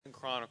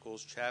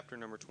Chronicles, chapter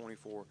number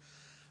 24.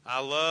 I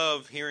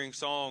love hearing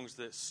songs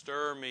that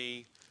stir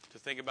me to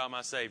think about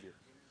my Savior.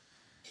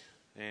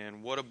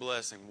 And what a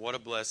blessing, what a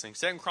blessing.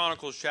 2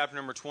 Chronicles, chapter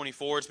number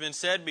 24. It's been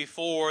said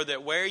before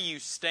that where you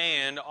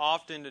stand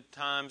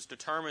oftentimes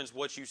determines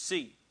what you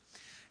see.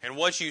 And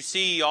what you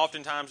see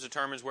oftentimes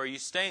determines where you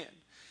stand.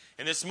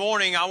 And this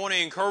morning, I want to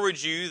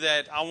encourage you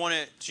that I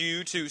want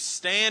you to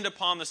stand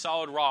upon the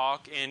solid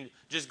rock and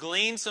just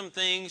glean some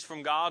things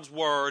from God's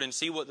Word and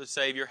see what the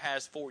Savior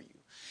has for you.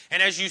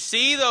 And as you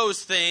see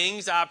those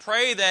things, I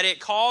pray that it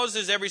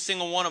causes every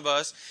single one of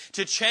us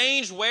to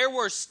change where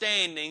we're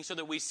standing so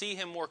that we see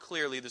Him more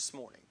clearly this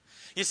morning.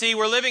 You see,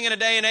 we're living in a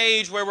day and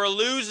age where we're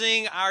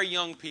losing our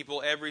young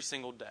people every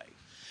single day.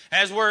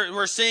 As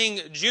we're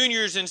seeing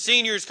juniors and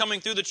seniors coming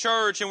through the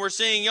church, and we're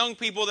seeing young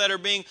people that are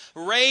being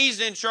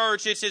raised in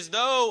church, it's as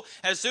though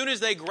as soon as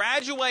they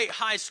graduate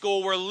high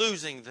school, we're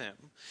losing them.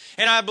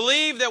 And I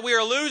believe that we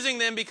are losing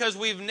them because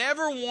we've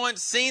never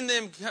once seen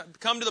them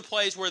come to the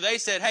place where they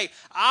said, hey,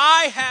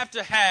 I have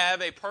to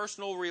have a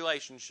personal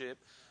relationship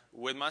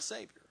with my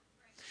Savior.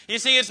 You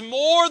see, it's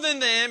more than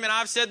them, and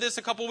I've said this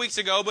a couple weeks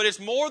ago, but it's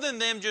more than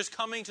them just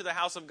coming to the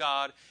house of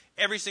God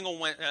every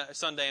single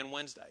Sunday and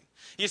Wednesday.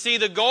 You see,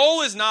 the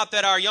goal is not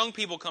that our young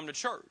people come to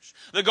church.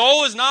 The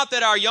goal is not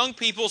that our young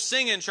people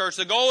sing in church.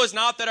 The goal is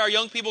not that our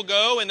young people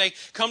go and they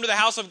come to the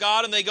house of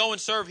God and they go and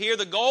serve here.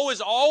 The goal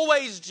is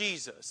always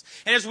Jesus.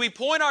 And as we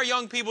point our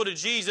young people to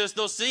Jesus,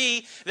 they'll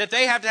see that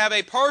they have to have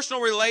a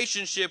personal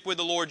relationship with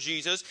the Lord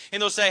Jesus.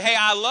 And they'll say, hey,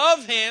 I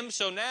love Him,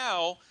 so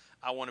now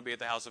I want to be at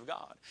the house of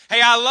God.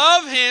 Hey, I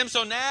love Him,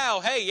 so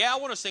now, hey, yeah, I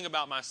want to sing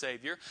about my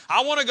Savior.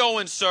 I want to go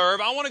and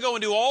serve. I want to go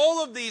and do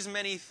all of these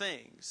many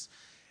things.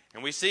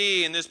 And we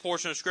see in this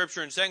portion of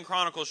Scripture in 2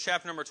 Chronicles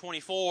chapter number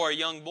 24, a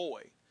young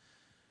boy.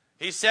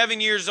 He's 7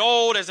 years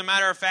old, as a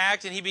matter of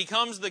fact, and he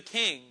becomes the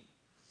king.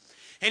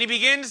 And he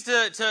begins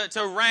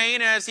to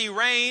reign. As he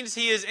reigns,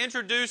 he is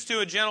introduced to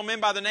a gentleman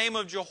by the name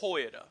of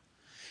Jehoida.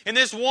 And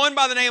this one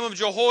by the name of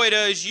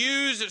Jehoida is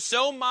used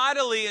so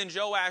mightily in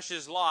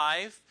Joash's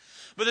life.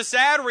 But the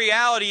sad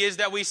reality is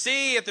that we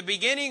see at the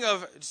beginning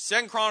of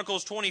 2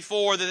 Chronicles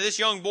 24 that this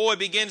young boy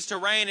begins to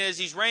reign. And as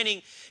he's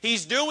reigning,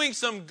 he's doing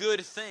some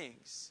good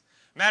things.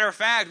 Matter of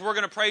fact, we're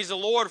going to praise the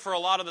Lord for a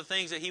lot of the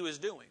things that he was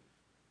doing.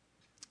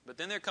 But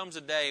then there comes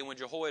a day when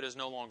Jehoiada is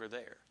no longer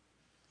there.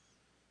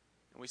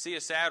 And we see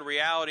a sad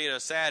reality and a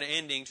sad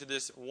ending to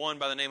this one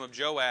by the name of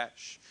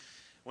Joash.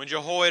 When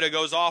Jehoiada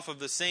goes off of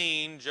the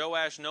scene,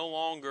 Joash no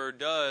longer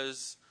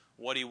does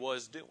what he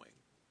was doing.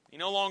 He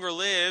no longer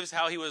lives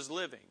how he was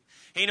living.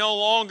 He no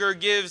longer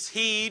gives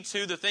heed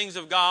to the things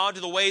of God,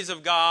 to the ways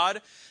of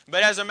God.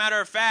 But as a matter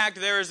of fact,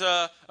 there's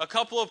a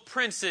couple of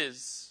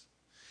princes.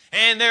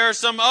 And there are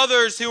some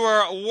others who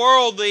are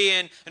worldly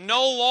and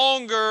no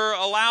longer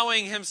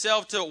allowing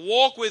himself to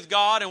walk with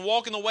God and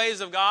walk in the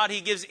ways of God.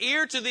 He gives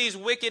ear to these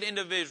wicked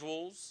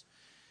individuals,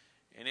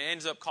 and it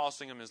ends up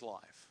costing him his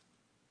life.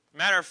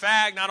 Matter of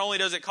fact, not only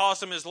does it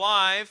cost him his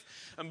life,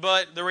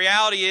 but the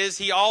reality is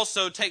he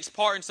also takes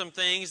part in some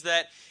things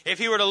that if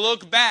he were to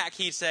look back,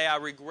 he'd say, I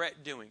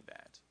regret doing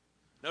that.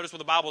 Notice what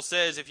the Bible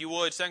says, if you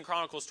would, 2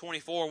 Chronicles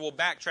 24. We'll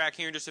backtrack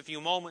here in just a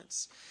few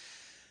moments.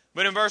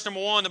 But in verse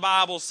number 1, the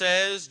Bible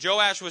says,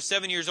 Joash was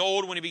 7 years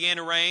old when he began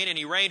to reign, and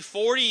he reigned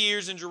 40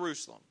 years in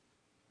Jerusalem.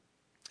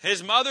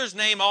 His mother's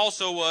name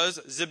also was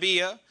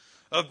Zibiah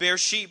of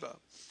Beersheba.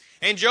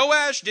 And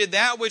Joash did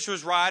that which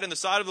was right in the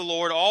sight of the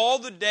Lord all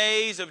the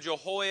days of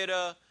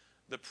Jehoiada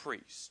the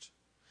priest.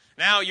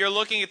 Now, you're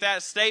looking at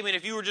that statement.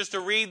 If you were just to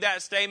read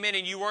that statement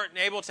and you weren't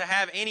able to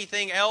have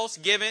anything else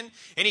given,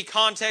 any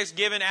context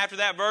given after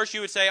that verse,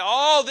 you would say,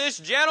 oh, this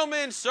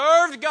gentleman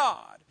served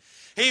God.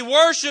 He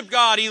worshiped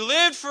God. He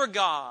lived for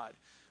God.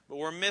 But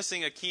we're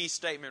missing a key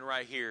statement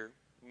right here.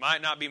 We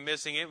might not be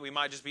missing it. We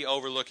might just be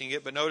overlooking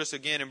it. But notice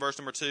again in verse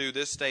number 2,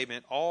 this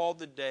statement, all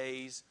the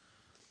days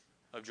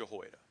of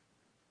Jehoiada.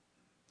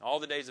 All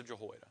the days of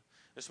Jehoiada.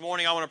 This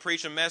morning I want to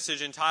preach a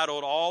message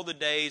entitled, All the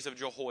Days of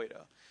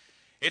Jehoiada.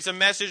 It's a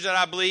message that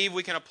I believe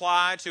we can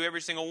apply to every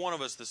single one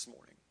of us this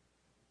morning.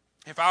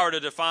 If I were to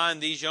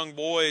define these young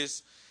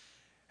boys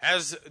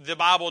as the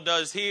Bible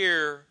does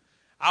here,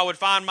 I would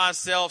find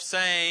myself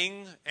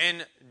saying,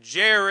 and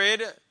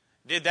Jared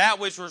did that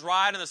which was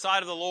right in the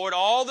sight of the Lord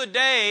all the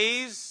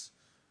days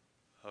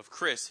of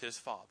Chris, his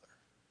father.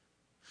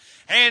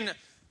 And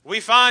we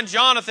find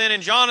Jonathan,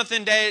 and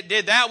Jonathan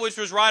did that which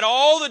was right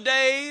all the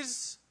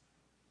days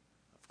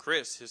of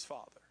Chris, his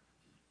father.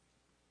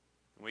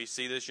 We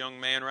see this young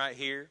man right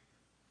here.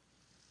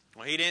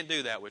 Well, he didn't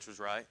do that which was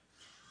right.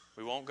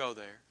 We won't go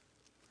there.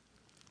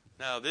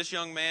 No, this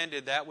young man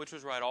did that which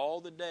was right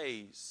all the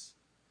days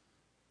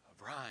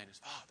of Ryan, his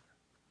father.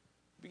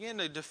 We begin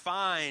to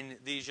define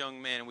these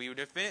young men. We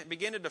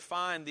begin to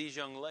define these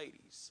young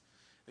ladies.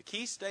 The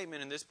key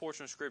statement in this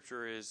portion of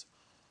Scripture is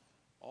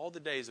all the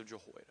days of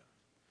Jehoiada.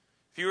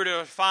 If you were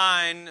to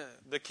find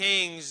the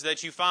kings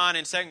that you find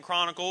in 2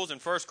 Chronicles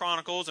and 1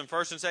 Chronicles and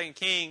 1 and 2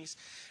 Kings,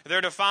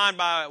 they're defined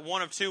by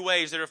one of two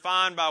ways. They're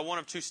defined by one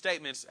of two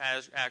statements,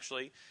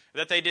 actually,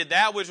 that they did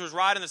that which was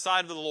right in the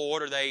sight of the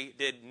Lord, or they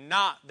did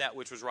not that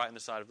which was right in the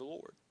sight of the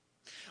Lord.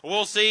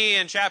 We'll see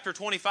in chapter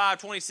 25,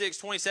 26,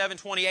 27,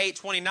 28,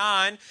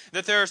 29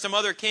 that there are some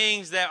other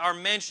kings that are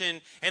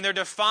mentioned, and they're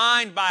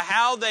defined by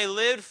how they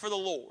lived for the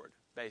Lord,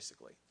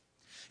 basically.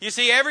 You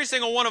see, every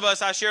single one of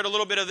us, I shared a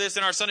little bit of this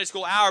in our Sunday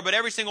school hour, but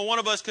every single one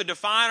of us could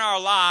define our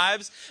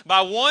lives by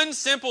one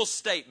simple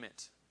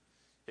statement: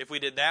 if we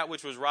did that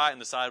which was right in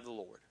the sight of the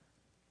Lord.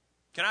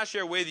 Can I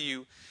share with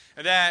you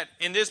that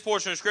in this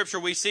portion of Scripture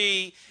we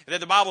see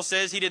that the Bible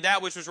says he did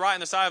that which was right in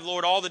the sight of the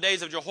Lord all the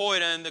days of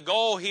Jehoida, and the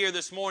goal here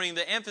this morning,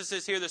 the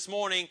emphasis here this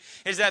morning,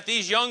 is that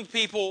these young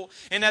people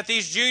and that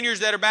these juniors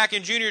that are back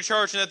in junior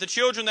church and that the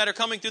children that are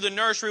coming through the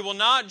nursery will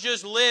not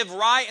just live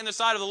right in the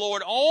sight of the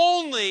Lord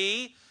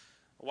only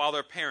while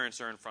their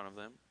parents are in front of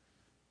them.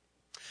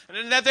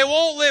 And that they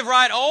won't live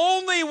right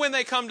only when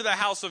they come to the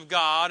house of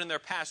God and their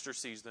pastor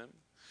sees them.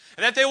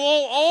 And that they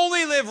won't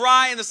only live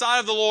right in the sight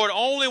of the Lord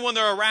only when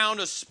they're around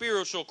a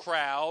spiritual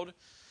crowd.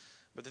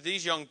 But that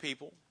these young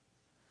people,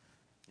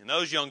 and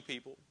those young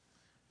people,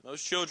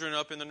 those children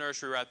up in the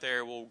nursery right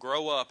there will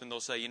grow up and they'll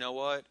say, you know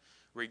what?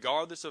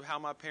 Regardless of how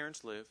my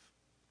parents live,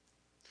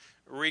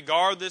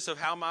 regardless of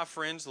how my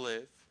friends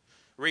live,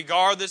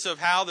 regardless of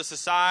how the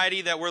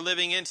society that we're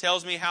living in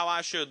tells me how I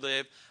should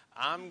live,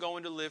 I'm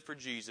going to live for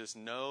Jesus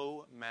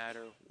no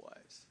matter what.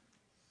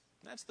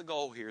 That's the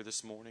goal here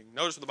this morning.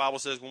 Notice what the Bible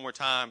says one more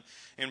time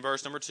in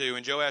verse number 2.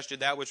 And Joash did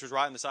that which was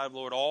right in the sight of the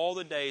Lord all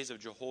the days of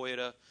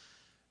Jehoiada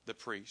the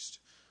priest.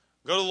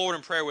 Go to the Lord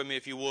in prayer with me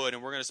if you would,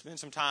 and we're going to spend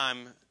some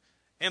time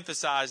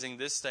emphasizing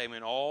this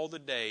statement, all the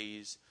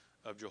days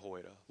of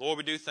Jehoiada. Lord,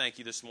 we do thank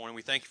you this morning.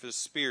 We thank you for the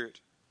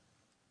Spirit.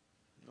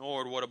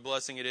 Lord, what a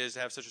blessing it is to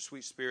have such a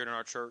sweet Spirit in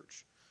our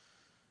church.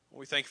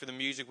 We thank you for the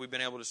music we've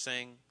been able to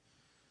sing.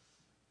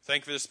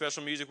 Thank you for the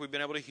special music we've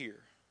been able to hear.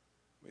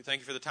 We thank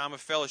you for the time of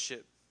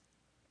fellowship.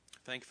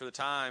 Thank you for the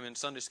time in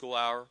Sunday school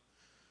hour.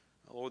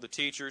 Lord, the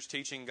teachers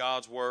teaching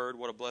God's Word,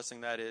 what a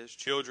blessing that is.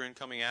 Children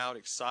coming out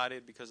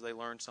excited because they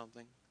learned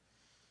something.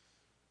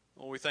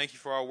 Lord, we thank you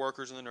for our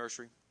workers in the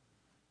nursery.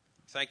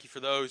 Thank you for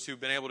those who've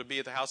been able to be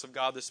at the house of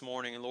God this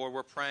morning. And Lord,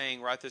 we're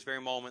praying right this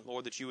very moment,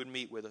 Lord, that you would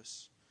meet with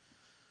us.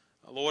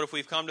 Lord, if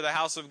we've come to the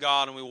house of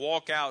God and we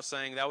walk out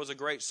saying that was a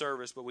great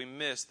service, but we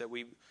missed that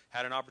we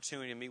had an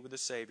opportunity to meet with the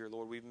Savior,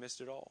 Lord, we've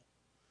missed it all.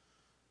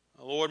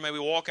 Lord, may we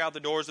walk out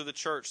the doors of the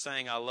church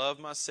saying, I love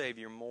my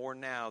Savior more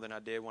now than I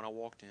did when I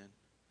walked in.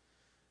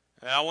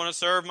 And I want to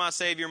serve my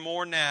Savior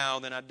more now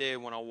than I did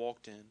when I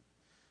walked in.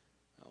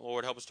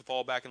 Lord, help us to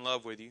fall back in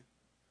love with you.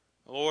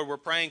 Lord, we're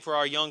praying for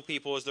our young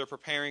people as they're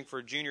preparing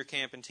for junior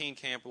camp and teen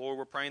camp. Lord,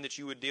 we're praying that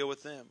you would deal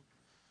with them.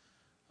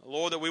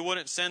 Lord, that we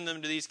wouldn't send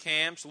them to these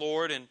camps,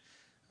 Lord, and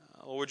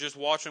Lord, just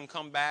watch them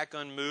come back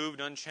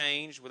unmoved,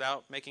 unchanged,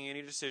 without making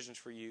any decisions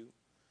for you.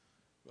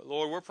 But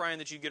Lord, we're praying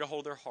that you get a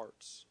hold of their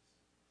hearts.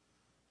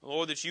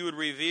 Lord, that you would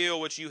reveal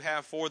what you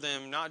have for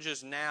them, not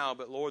just now,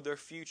 but Lord, their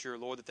future.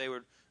 Lord, that they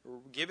would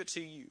give it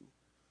to you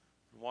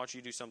and watch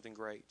you do something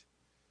great.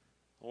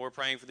 Lord, we're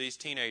praying for these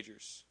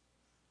teenagers.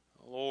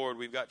 Lord,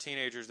 we've got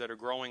teenagers that are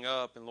growing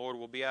up, and Lord,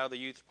 we'll be out of the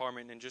youth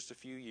department in just a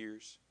few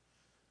years.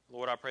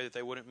 Lord, I pray that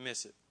they wouldn't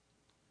miss it.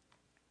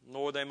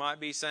 Lord, they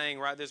might be saying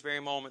right this very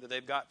moment that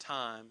they've got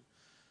time.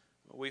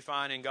 But we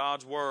find in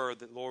God's Word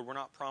that, Lord, we're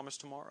not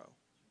promised tomorrow.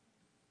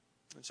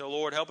 And so,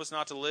 Lord, help us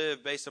not to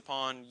live based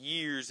upon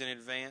years in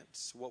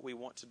advance what we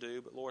want to do,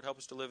 but, Lord, help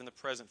us to live in the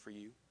present for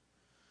you.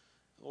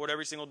 Lord,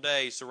 every single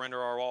day surrender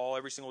our all.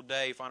 Every single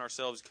day find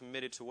ourselves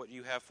committed to what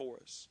you have for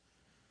us.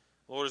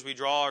 Lord, as we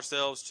draw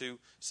ourselves to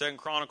 2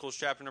 Chronicles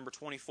chapter number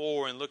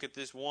 24 and look at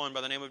this one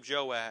by the name of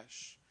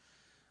Joash.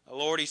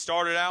 Lord, he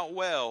started out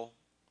well.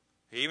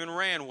 He even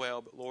ran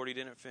well, but, Lord, he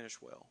didn't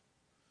finish well.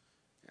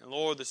 And,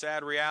 Lord, the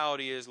sad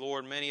reality is,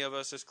 Lord, many of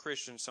us as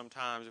Christians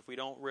sometimes, if we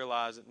don't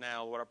realize it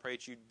now, Lord, I pray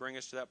that you'd bring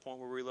us to that point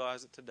where we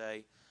realize it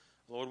today.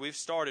 Lord, we've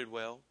started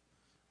well.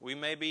 We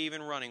may be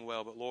even running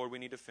well, but, Lord, we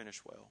need to finish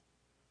well.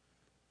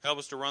 Help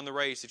us to run the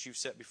race that you've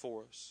set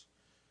before us.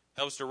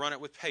 Help us to run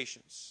it with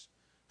patience.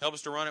 Help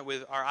us to run it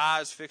with our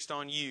eyes fixed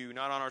on you,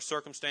 not on our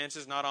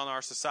circumstances, not on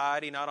our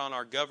society, not on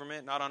our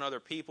government, not on other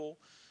people,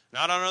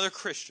 not on other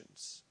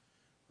Christians,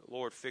 but,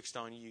 Lord, fixed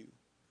on you.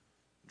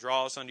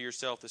 Draw us unto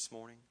yourself this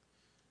morning.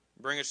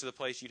 Bring us to the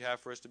place you'd have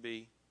for us to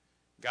be.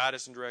 Guide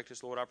us and direct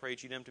us. Lord, I pray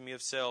that you'd empty me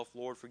of self.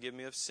 Lord, forgive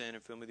me of sin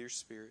and fill me with your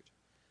Spirit.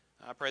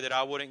 I pray that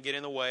I wouldn't get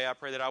in the way. I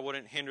pray that I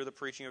wouldn't hinder the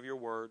preaching of your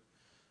word.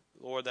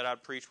 Lord, that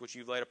I'd preach what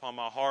you've laid upon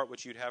my heart,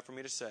 what you'd have for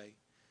me to say.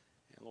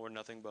 And, Lord,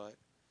 nothing but.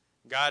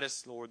 Guide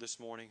us, Lord, this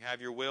morning.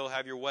 Have your will,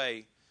 have your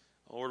way.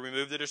 Lord,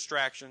 remove the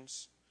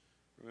distractions.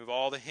 Remove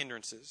all the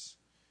hindrances.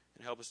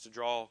 And help us to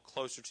draw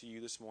closer to you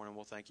this morning.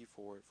 We'll thank you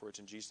for it. For it's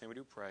in Jesus' name we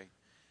do pray.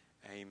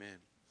 Amen.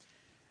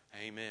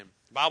 Amen.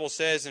 The Bible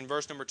says in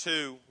verse number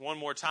 2, one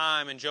more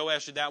time, and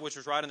Joash did that which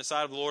was right in the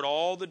sight of the Lord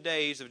all the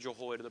days of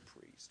Jehoiada the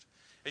priest.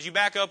 As you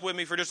back up with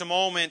me for just a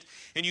moment,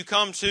 and you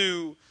come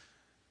to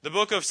the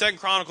book of 2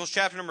 Chronicles,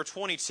 chapter number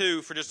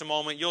 22, for just a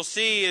moment, you'll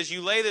see as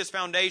you lay this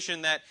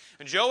foundation that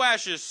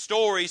Joash's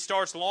story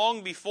starts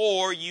long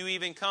before you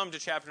even come to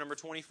chapter number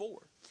 24.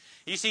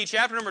 You see,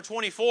 chapter number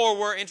 24,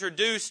 we're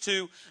introduced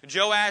to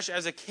Joash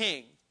as a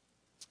king.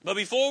 But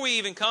before we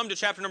even come to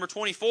chapter number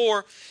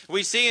 24,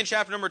 we see in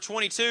chapter number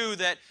 22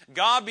 that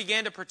God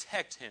began to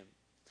protect him.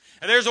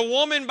 And there's a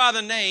woman by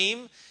the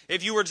name,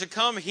 if you were to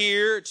come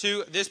here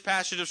to this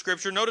passage of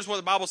Scripture, notice what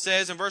the Bible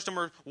says in verse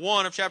number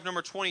 1 of chapter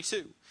number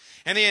 22.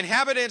 And the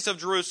inhabitants of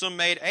Jerusalem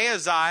made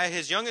Ahaziah,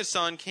 his youngest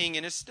son, king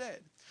in his stead.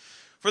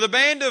 For the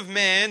band of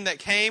men that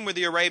came with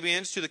the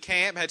Arabians to the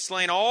camp had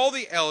slain all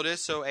the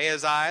eldest, so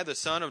Ahaziah, the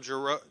son of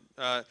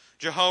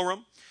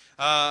Jehoram,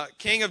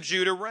 king of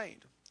Judah,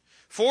 reigned.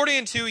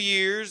 42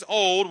 years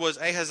old was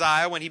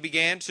Ahaziah when he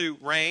began to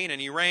reign, and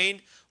he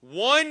reigned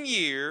 1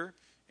 year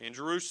in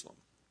Jerusalem.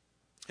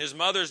 His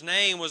mother's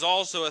name was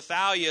also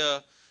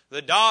Athaliah,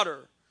 the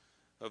daughter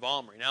of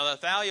Omri. Now,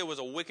 Athaliah was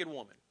a wicked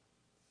woman.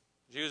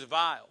 She was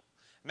vile.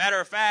 Matter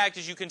of fact,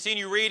 as you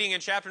continue reading in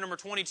chapter number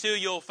 22,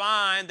 you'll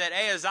find that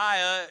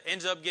Ahaziah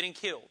ends up getting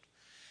killed.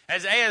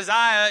 As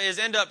Ahaziah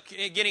ends up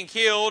getting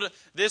killed,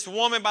 this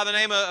woman by the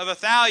name of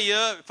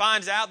Athaliah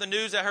finds out the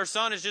news that her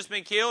son has just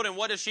been killed, and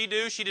what does she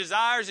do? She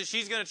desires that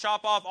she's going to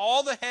chop off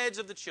all the heads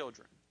of the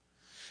children.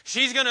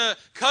 She's going to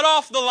cut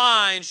off the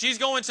line. She's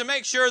going to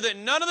make sure that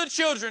none of the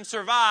children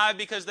survive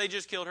because they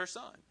just killed her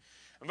son.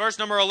 In verse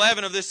number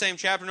 11 of this same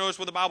chapter, notice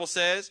what the Bible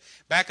says.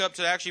 Back up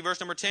to actually verse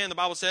number 10, the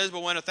Bible says,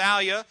 But when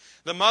Athaliah,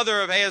 the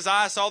mother of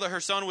Ahaziah, saw that her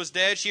son was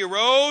dead, she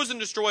arose and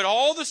destroyed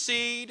all the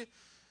seed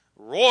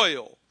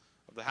royal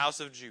of the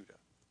house of Judah.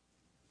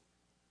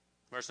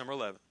 Verse number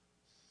 11.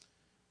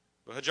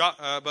 But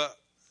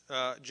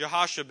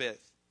Jehoshabeth,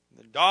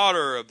 the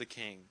daughter of the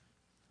king,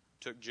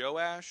 took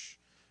Joash,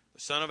 the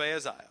son of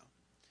Ahaziah,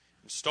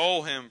 and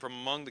stole him from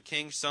among the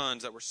king's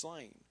sons that were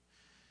slain,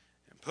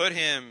 and put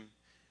him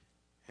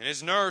and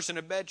his nurse in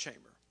a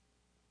bedchamber.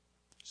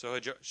 So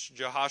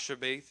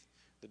Jehoshabeth,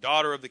 the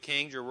daughter of the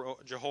king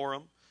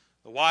Jehoram,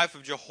 the wife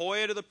of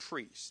Jehoida the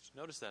priest,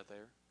 notice that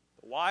there,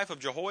 the wife of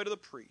Jehoida the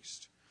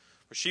priest,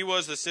 for she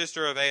was the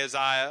sister of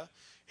Ahaziah,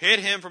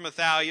 hid him from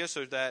Athaliah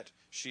so that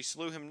she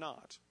slew him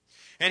not.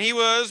 And he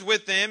was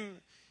with them,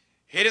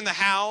 hid in the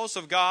house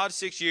of God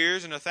 6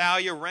 years, and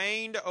Athaliah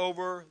reigned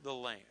over the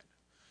land.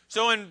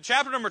 So in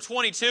chapter number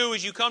 22,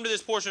 as you come to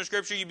this portion of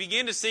Scripture, you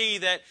begin to see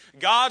that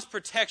God's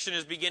protection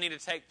is beginning to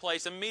take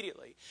place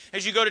immediately.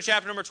 As you go to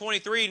chapter number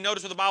 23,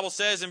 notice what the Bible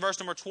says in verse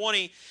number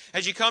 20.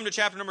 As you come to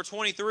chapter number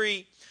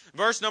 23,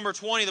 verse number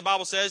 20, the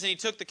Bible says, And he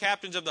took the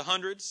captains of the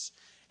hundreds,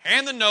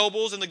 and the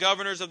nobles, and the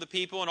governors of the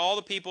people, and all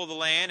the people of the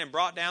land, and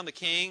brought down the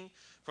king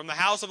from the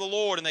house of the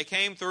Lord. And they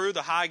came through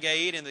the high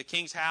gate in the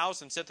king's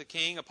house, and set the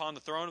king upon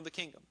the throne of the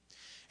kingdom.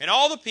 And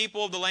all the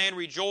people of the land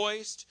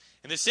rejoiced,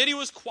 and the city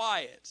was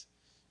quiet,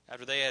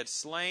 after they had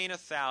slain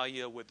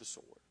Athaliah with the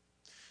sword.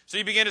 So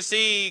you begin to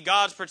see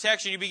God's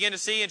protection. You begin to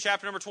see in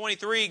chapter number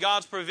 23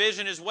 God's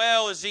provision as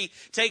well as He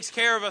takes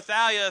care of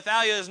Athaliah.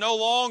 Athaliah is no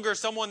longer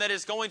someone that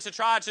is going to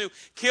try to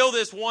kill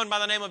this one by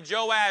the name of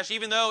Joash,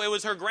 even though it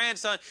was her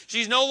grandson.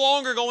 She's no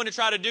longer going to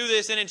try to do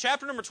this. And in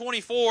chapter number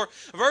 24,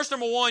 verse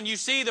number 1, you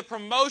see the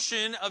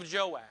promotion of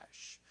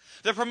Joash.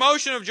 The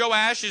promotion of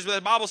Joash is what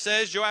the Bible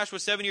says. Joash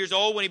was 7 years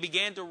old when he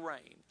began to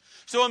reign.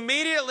 So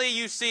immediately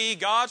you see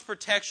God's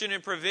protection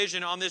and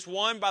provision on this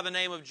one by the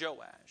name of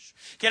Joash.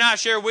 Can I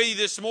share with you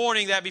this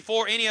morning that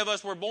before any of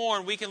us were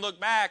born, we can look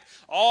back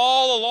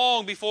all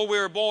along before we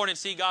were born and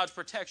see God's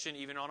protection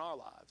even on our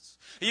lives.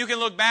 You can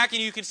look back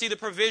and you can see the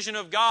provision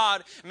of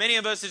God. Many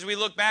of us, as we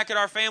look back at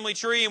our family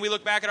tree and we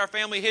look back at our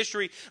family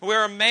history,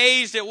 we're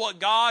amazed at what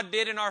God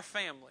did in our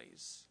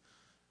families.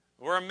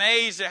 We're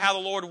amazed at how the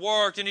Lord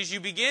worked. And as you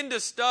begin to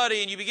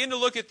study and you begin to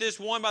look at this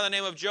one by the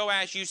name of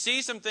Joash, you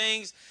see some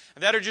things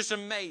that are just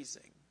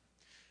amazing.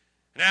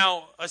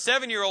 Now, a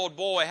 7-year-old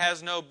boy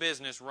has no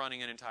business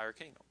running an entire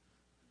kingdom.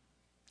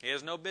 He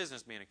has no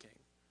business being a king.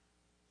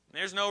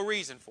 There's no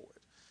reason for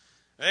it.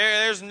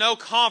 There's no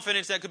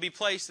confidence that could be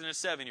placed in a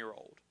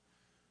 7-year-old.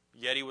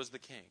 Yet he was the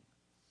king.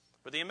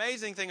 But the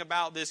amazing thing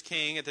about this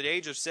king at the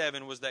age of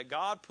 7 was that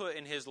God put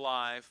in his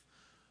life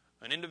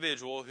an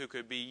individual who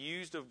could be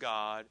used of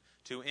God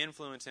to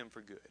influence him for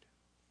good.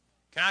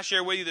 Can I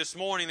share with you this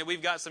morning that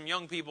we've got some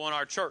young people in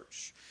our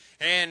church,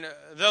 and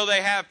though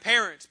they have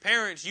parents,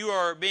 you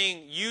are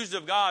being used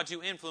of God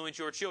to influence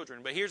your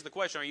children. But here's the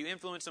question, are you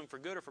influencing them for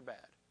good or for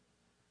bad?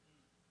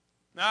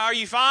 Now, are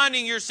you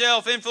finding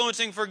yourself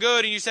influencing for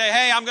good and you say,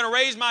 hey, I'm going to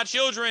raise my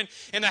children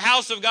in the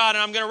house of God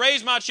and I'm going to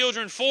raise my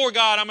children for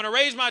God. I'm going to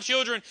raise my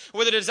children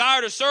with a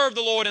desire to serve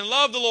the Lord and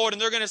love the Lord,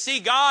 and they're going to see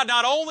God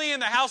not only in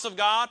the house of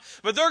God,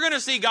 but they're going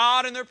to see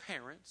God in their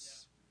parents.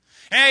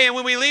 Hey, and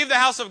when we leave the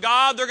house of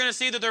God, they're going to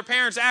see that their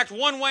parents act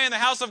one way in the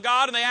house of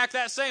God and they act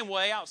that same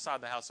way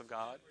outside the house of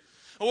God.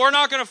 We're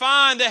not going to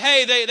find that,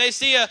 hey, they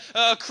see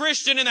a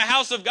Christian in the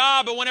house of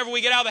God, but whenever we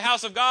get out of the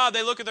house of God,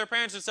 they look at their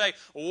parents and say,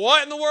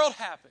 what in the world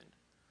happened?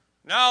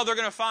 No, they're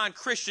going to find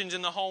Christians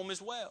in the home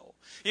as well.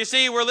 You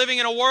see, we're living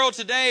in a world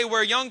today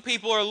where young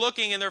people are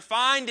looking and they're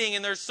finding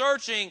and they're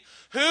searching,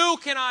 who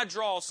can I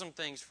draw some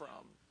things from?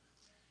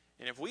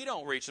 And if we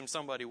don't reach them,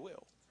 somebody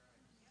will.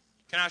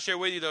 Can I share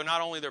with you, though,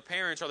 not only their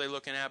parents are they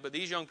looking at, but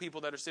these young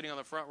people that are sitting on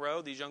the front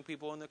row, these young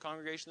people in the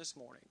congregation this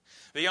morning,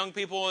 the young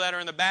people that are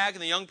in the back,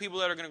 and the young people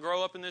that are going to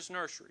grow up in this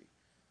nursery,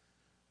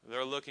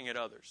 they're looking at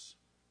others.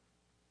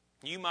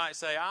 You might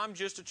say, I'm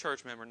just a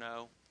church member.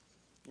 No,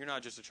 you're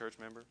not just a church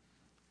member.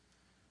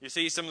 You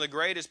see, some of the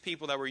greatest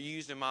people that were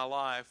used in my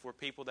life were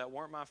people that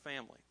weren't my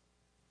family.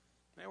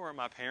 They weren't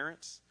my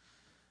parents.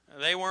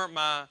 They weren't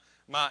my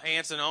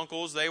aunts and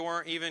uncles. They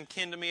weren't even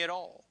kin to me at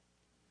all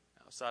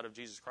outside of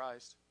Jesus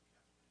Christ.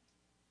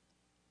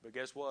 But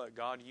guess what?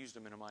 God used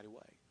them in a mighty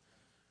way.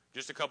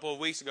 Just a couple of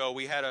weeks ago,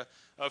 we had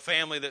a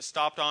family that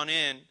stopped on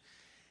in.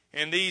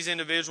 And these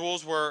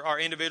individuals are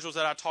individuals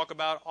that I talk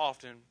about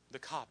often, the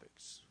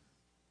Copics.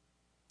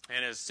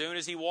 And as soon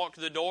as he walked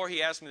to the door,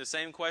 he asked me the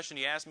same question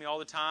he asked me all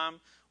the time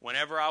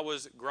whenever I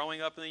was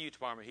growing up in the youth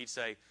department. He'd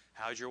say,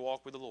 how's your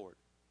walk with the Lord?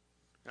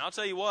 And I'll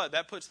tell you what,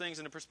 that puts things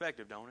into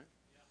perspective, don't it?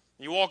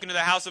 You walk into the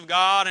house of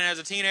God, and as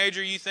a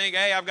teenager, you think,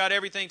 hey, I've got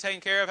everything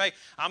taken care of. Hey,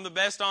 I'm the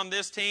best on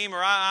this team,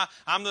 or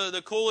I'm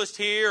the coolest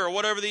here, or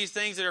whatever these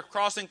things that are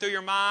crossing through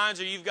your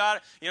minds. Or you've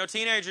got,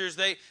 teenagers,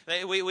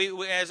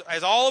 we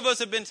as all of us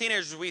have been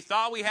teenagers, we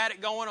thought we had it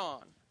going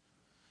on.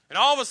 And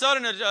all of a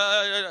sudden,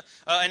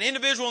 an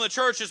individual in the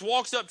church just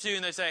walks up to you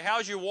and they say,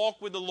 how's your walk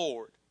with the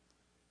Lord?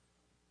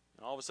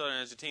 And all of a sudden,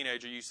 as a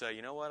teenager, you say,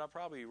 you know what, I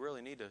probably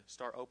really need to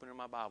start opening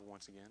my Bible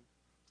once again.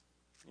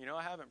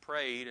 I haven't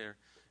prayed, or,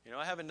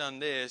 I haven't done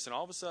this, and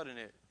all of a sudden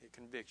it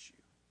convicts you.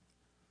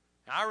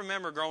 Now, I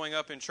remember growing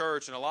up in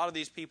church, and a lot of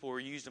these people were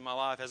used in my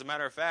life. As a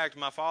matter of fact,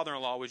 my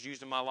father-in-law was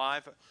used in my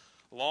life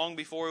long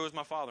before he was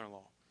my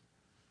father-in-law.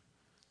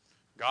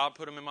 God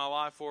put him in my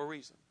life for a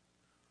reason.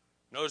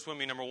 Notice with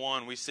me, number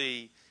one, we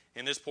see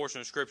in this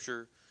portion of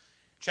Scripture,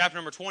 chapter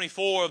number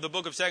 24 of the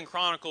book of 2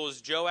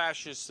 Chronicles,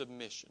 Joash's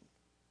submission.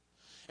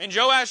 In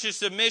Joash's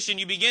submission,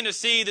 you begin to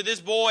see that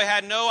this boy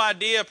had no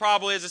idea,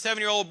 probably as a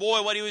 7-year-old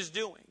boy, what he was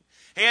doing.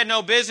 He had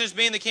no business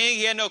being the king.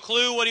 He had no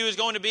clue what he was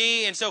going to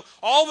be. And so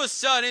all of a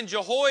sudden,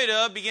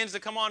 Jehoida begins to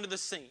come onto the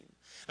scene.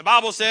 The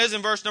Bible says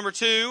in verse number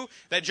 2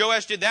 that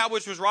Joash did that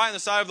which was right in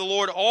the sight of the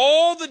Lord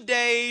all the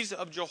days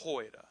of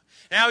Jehoida.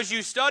 Now, as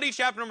you study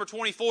chapter number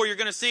 24, you're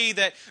going to see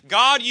that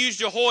God used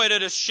Jehoiada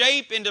to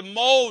shape and to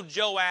mold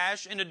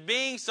Joash into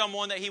being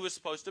someone that he was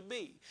supposed to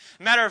be.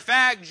 Matter of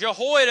fact,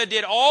 Jehoiada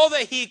did all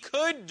that he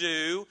could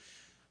do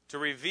to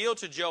reveal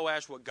to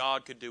Joash what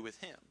God could do with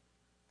him.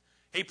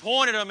 He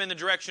pointed him in the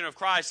direction of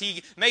Christ.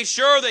 He made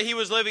sure that he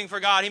was living for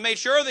God. He made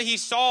sure that he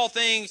saw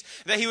things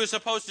that he was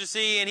supposed to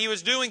see, and he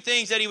was doing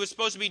things that he was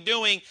supposed to be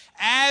doing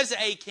as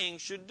a king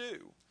should do.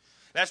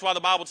 That's why the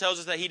Bible tells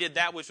us that he did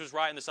that which was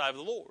right in the sight of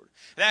the Lord.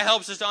 That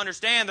helps us to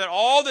understand that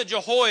all that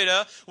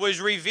Jehoiada was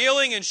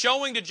revealing and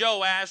showing to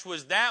Joash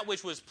was that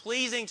which was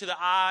pleasing to the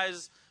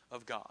eyes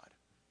of God.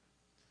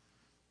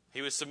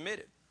 He was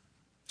submitted.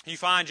 You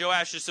find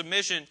Joash's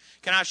submission,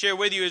 can I share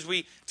with you as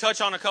we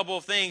touch on a couple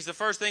of things. The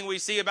first thing we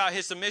see about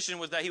his submission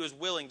was that he was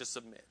willing to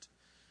submit.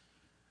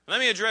 Let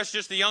me address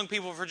just the young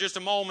people for just a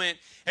moment.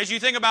 As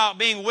you think about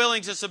being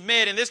willing to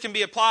submit, and this can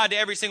be applied to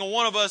every single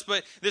one of us,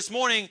 but this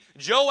morning,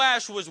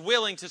 Joash was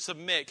willing to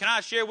submit. Can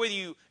I share with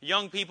you,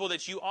 young people,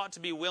 that you ought to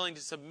be willing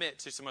to submit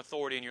to some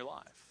authority in your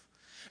life?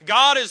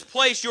 God has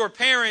placed your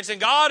parents, and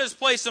God has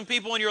placed some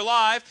people in your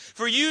life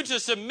for you to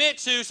submit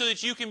to so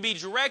that you can be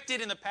directed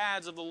in the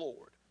paths of the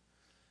Lord.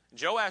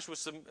 Joash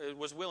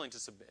was willing to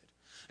submit.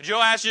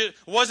 Joash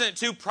wasn't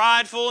too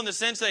prideful in the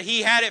sense that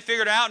he had it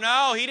figured out.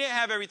 No, he didn't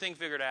have everything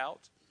figured out.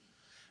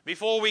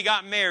 Before we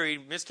got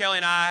married, Miss Kelly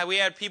and I, we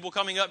had people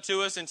coming up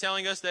to us and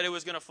telling us that it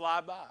was going to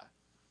fly by.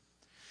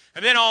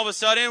 And then all of a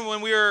sudden,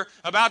 when we were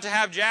about to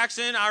have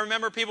Jackson, I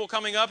remember people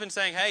coming up and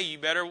saying, hey, you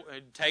better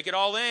take it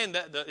all in.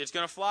 It's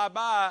going to fly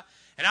by.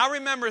 And I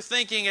remember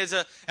thinking as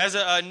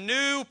a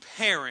new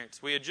parent,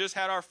 we had just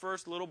had our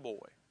first little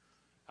boy.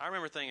 I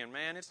remember thinking,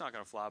 man, it's not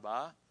going to fly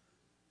by.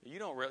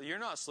 You're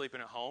not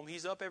sleeping at home.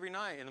 He's up every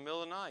night in the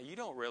middle of the night. You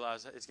don't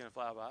realize that it's going to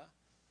fly by.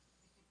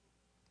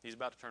 He's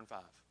about to turn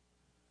 5.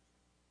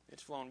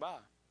 It's flown by.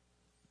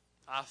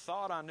 I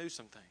thought I knew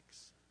some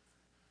things.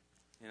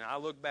 And I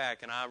look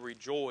back and I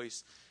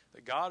rejoice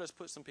that God has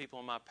put some people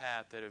in my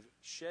path that have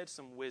shed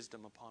some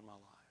wisdom upon my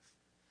life.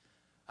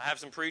 I have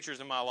some preachers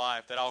in my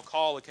life that I'll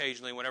call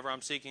occasionally whenever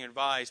I'm seeking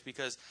advice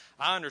because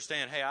I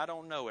understand, hey, I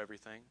don't know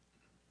everything.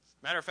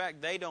 Matter of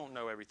fact, they don't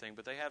know everything,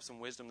 but they have some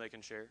wisdom they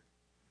can share.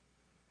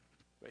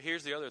 But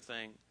here's the other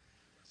thing.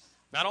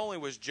 Not only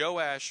was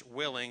Joash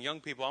willing, young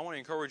people, I want to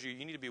encourage you,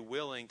 you need to be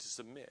willing to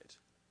submit.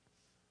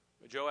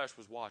 But Joash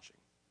was watching.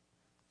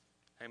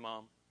 Hey,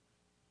 Mom.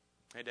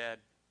 Hey, Dad.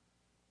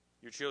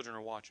 Your children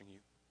are watching you.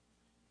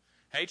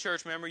 Hey,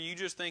 church member, you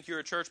just think you're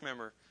a church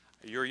member.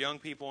 Your young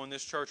people in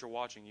this church are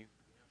watching you.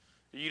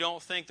 You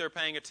don't think they're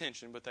paying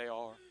attention, but they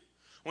are.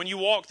 When you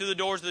walk through the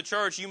doors of the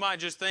church, you might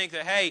just think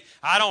that, hey,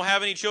 I don't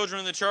have any children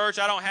in the church.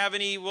 I don't have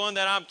anyone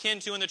that I'm kin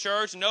to in the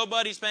church.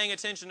 Nobody's paying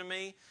attention to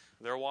me.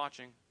 They're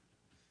watching.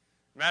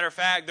 Matter of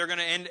fact, they're going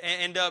to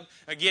end up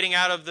getting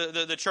out of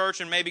the church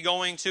and maybe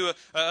going to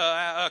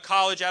a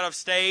college out of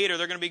state, or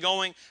they're going to be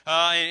going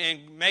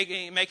and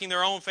making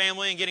their own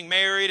family and getting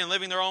married and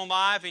living their own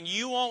life, and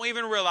you won't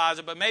even realize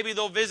it, but maybe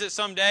they'll visit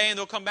someday and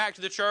they'll come back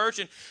to the church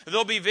and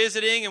they'll be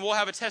visiting and we'll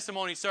have a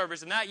testimony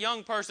service, and that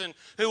young person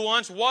who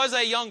once was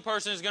a young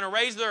person is going to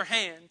raise their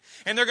hand,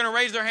 and they're going to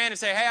raise their hand and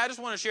say, hey, I just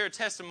want to share a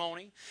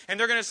testimony, and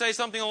they're going to say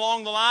something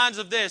along the lines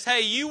of this: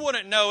 hey, you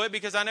wouldn't know it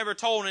because I never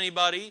told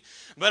anybody,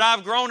 but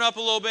I've grown up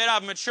a little bit,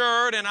 I've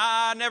matured, and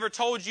I never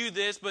told you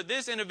this, but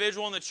this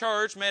individual in the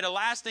church made a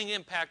lasting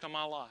impact on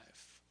my life.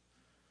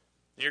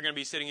 You're going to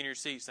be sitting in your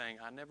seat saying,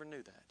 I never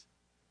knew that.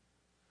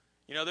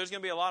 You know, there's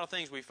going to be a lot of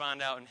things we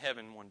find out in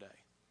heaven one day.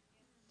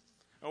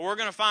 And we're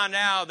going to find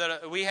out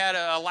that we had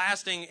a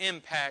lasting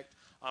impact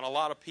on a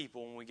lot of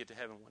people when we get to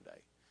heaven one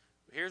day.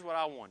 But here's what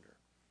I wonder.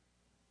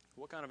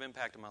 What kind of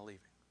impact am I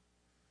leaving?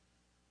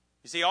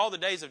 You see, all the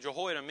days of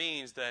Jehoida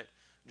means that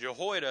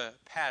Jehoida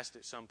passed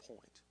at some point.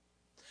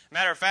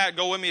 Matter of fact,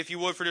 go with me if you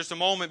would for just a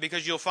moment,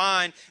 because you'll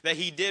find that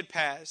he did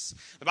pass.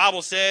 The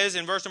Bible says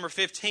in verse number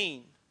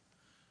 15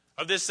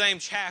 of this same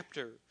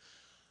chapter,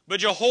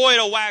 but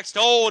Jehoiada waxed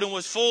old and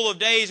was full of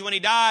days when he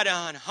died.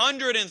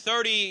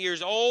 130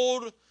 years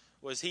old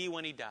was he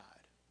when he died.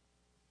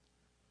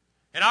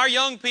 And our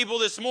young people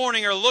this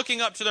morning are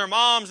looking up to their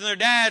moms and their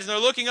dads, and they're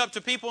looking up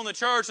to people in the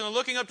church, and they're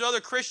looking up to other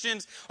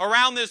Christians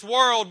around this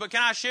world. But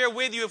can I share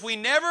with you, if we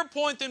never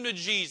point them to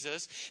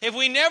Jesus, if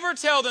we never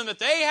tell them that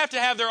they have to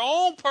have their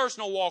own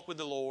personal walk with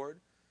the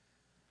Lord,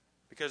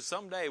 because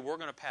someday we're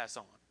going to pass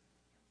on.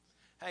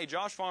 Hey,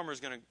 Josh Farmer is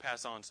going to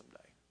pass on someday.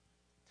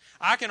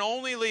 I can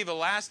only leave a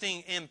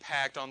lasting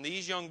impact on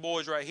these young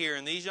boys right here,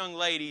 and these young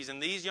ladies,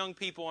 and these young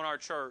people in our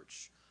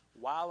church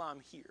while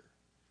I'm here.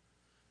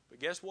 But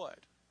guess what?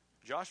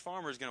 Josh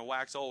Farmer is going to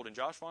wax old, and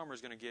Josh Farmer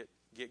is going to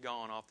get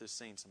gone off this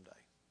scene someday.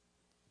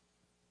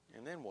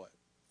 And then what?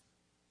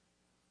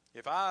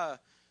 If I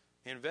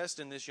invest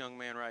in this young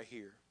man right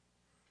here,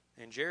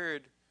 and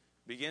Jared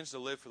begins to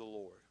live for the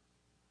Lord,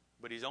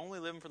 but he's only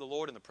living for the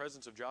Lord in the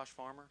presence of Josh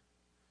Farmer,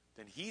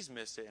 then he's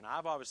missed it, and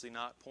I've obviously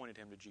not pointed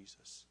him to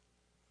Jesus.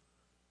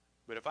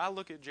 But if I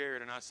look at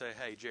Jared and I say,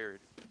 hey,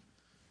 Jared,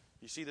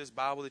 you see this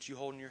Bible that you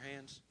hold in your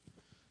hands?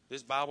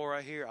 This Bible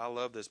right here, I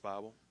love this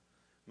Bible.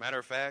 Matter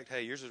of fact,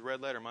 hey, yours is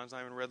red letter. Mine's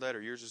not even red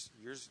letter. Yours.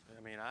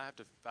 I mean, I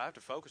have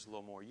to focus a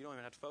little more. You don't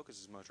even have to focus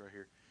as much right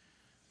here.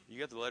 You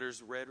got the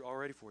letters red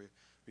already for you.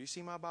 But you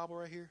see my Bible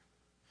right here?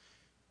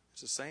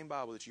 It's the same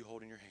Bible that you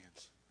hold in your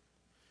hands.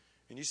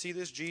 And you see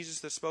this Jesus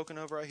that's spoken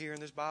of right here in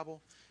this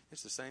Bible?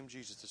 It's the same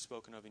Jesus that's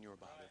spoken of in your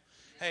Bible.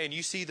 Hey, and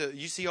you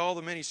see all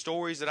the many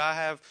stories that I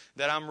have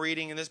that I'm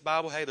reading in this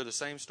Bible. Hey, they're the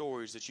same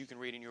stories that you can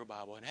read in your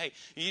Bible. And hey,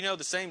 you know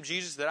the same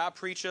Jesus that I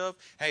preach of?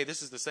 Hey,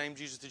 this is the same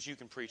Jesus that you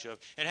can preach of.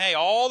 And hey,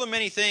 all the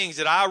many things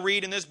that I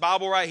read in this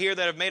Bible right here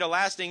that have made a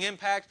lasting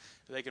impact,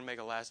 they can make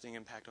a lasting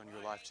impact on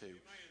your life too.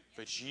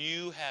 But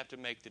you have to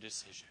make the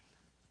decision.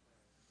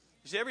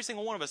 You see, every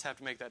single one of us have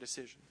to make that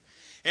decision.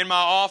 In my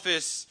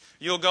office,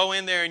 you'll go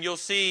in there and you'll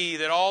see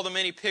that all the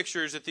many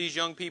pictures that these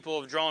young people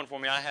have drawn for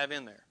me, I have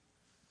in there.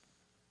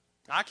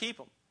 I keep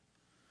them.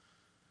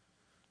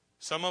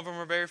 Some of them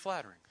are very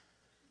flattering.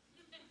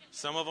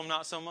 Some of them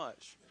not so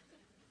much.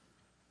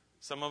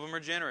 Some of them are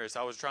generous.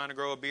 I was trying to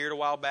grow a beard a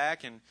while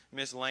back, and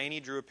Miss Laney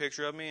drew a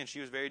picture of me, and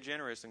she was very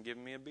generous in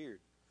giving me a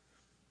beard.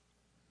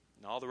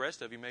 And all the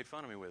rest of you made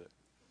fun of me with it.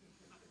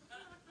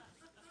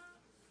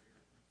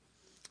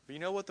 But you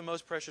know what the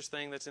most precious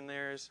thing that's in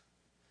there is?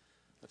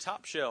 The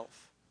top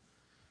shelf.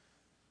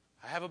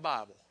 I have a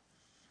Bible.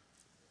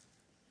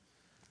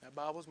 That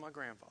Bible is my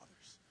grandfather's.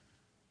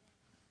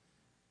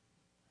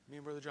 Me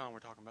and Brother John were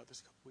talking about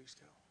this a couple weeks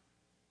ago.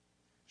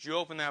 As you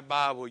open that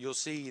Bible, you'll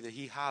see that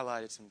he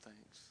highlighted some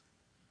things.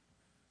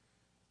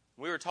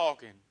 We were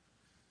talking.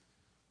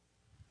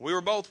 We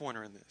were both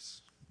wondering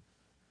this.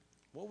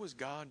 What was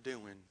God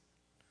doing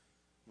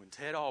when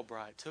Ted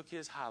Albright took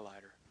his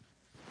highlighter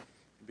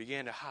and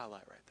began to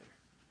highlight right there?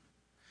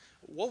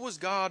 What was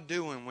God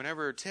doing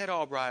whenever Ted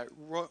Albright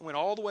went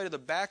all the way to the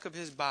back of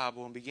his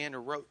Bible and began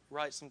to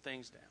write some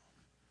things down?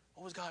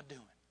 What was God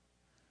doing?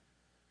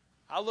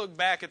 I look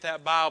back at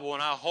that Bible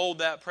and I hold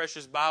that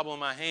precious Bible in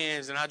my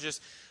hands and I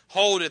just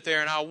hold it there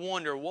and I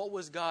wonder, what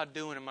was God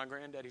doing in my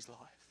granddaddy's life?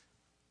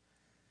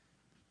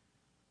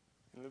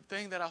 And the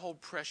thing that I hold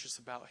precious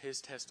about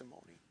his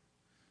testimony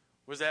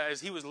was that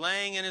as he was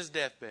laying in his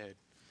deathbed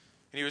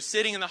and he was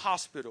sitting in the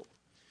hospital,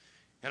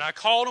 and I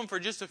called him for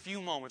just a few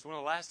moments, one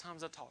of the last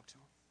times I talked to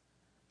him,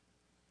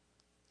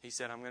 he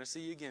said, I'm going to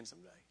see you again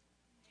someday.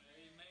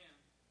 Amen.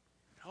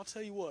 And I'll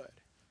tell you what,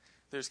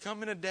 there's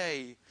coming a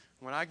day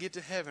when I get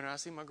to heaven and I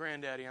see my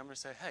granddaddy, I'm going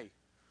to say, hey,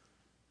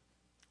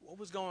 what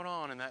was going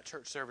on in that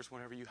church service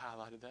whenever you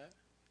highlighted that?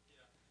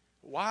 Yeah.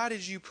 Why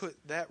did you put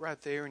that right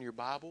there in your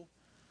Bible?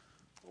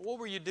 What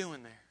were you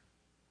doing there?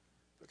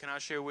 But can I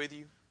share with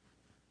you?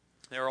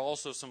 There are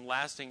also some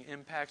lasting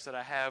impacts that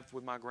I have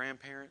with my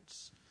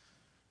grandparents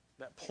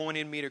that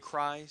pointed me to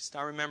Christ.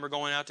 I remember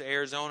going out to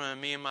Arizona and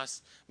me and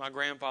my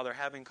grandfather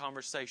having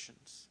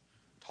conversations,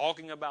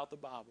 talking about the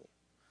Bible.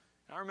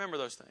 And I remember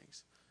those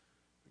things.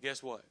 But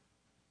guess what?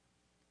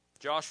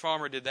 Josh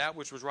Farmer did that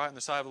which was right in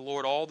the sight of the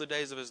Lord all the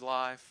days of his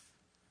life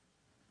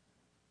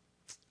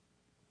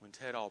when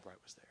Ted Albright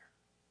was there.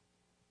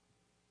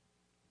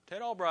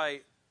 Ted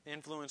Albright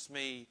influenced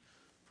me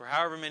for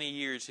however many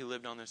years he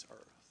lived on this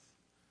earth.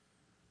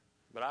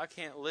 But I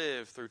can't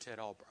live through Ted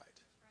Albright.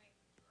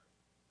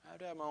 I have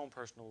to have my own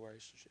personal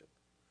relationship.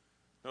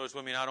 Notice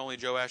with me not only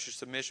Joash's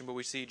submission, but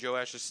we see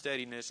Joash's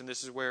steadiness, and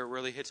this is where it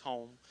really hits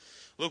home.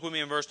 Look with me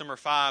in verse number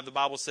 5. The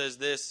Bible says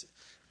this,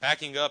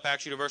 backing up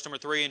actually to verse number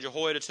 3, and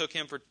Jehoida took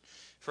him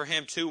for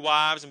him 2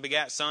 wives and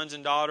begat sons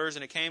and daughters,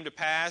 and it came to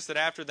pass that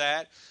after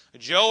that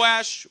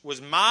Joash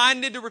was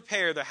minded to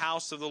repair the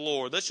house of the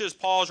Lord. Let's just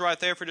pause right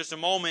there for just a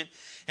moment,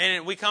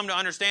 and we come to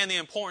understand the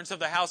importance of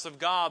the house of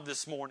God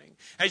this morning.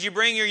 As you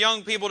bring your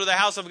young people to the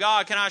house of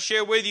God, can I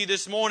share with you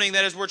this morning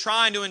that as we're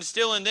trying to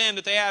instill in them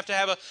that they have to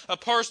have a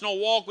personal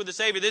walk with the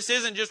Savior, this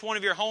isn't just one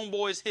of your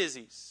homeboys'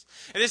 hizzies.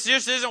 This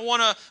just isn't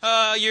one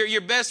of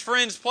your best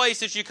friend's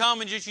place that you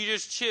come and you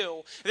just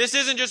chill. This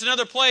isn't just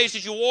another place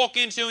that you walk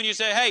into and you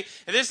say, hey,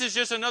 this is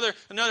just another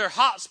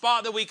hot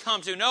spot that we come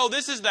to. No,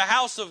 this is the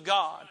house of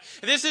God.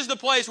 This is the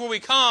place where we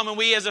come and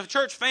we as a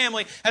church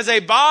family, as a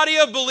body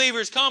of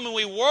believers come and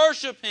we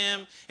worship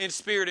Him in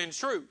spirit and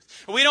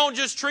truth. We don't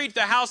just treat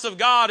the house of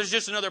God as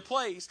just another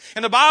place.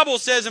 And the Bible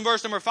says in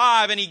verse number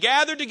 5, and he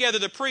gathered together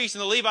the priests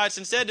and the Levites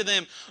and said to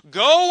them,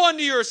 go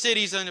unto your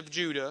cities of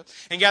Judah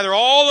and gather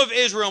all of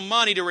Israel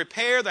money to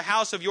repair the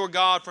house of your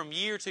God from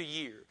year to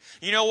year.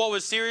 You know what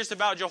was serious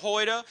about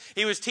Jehoida?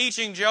 He was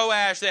teaching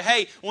Joash that,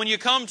 hey, when you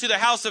come to the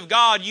house of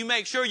God, you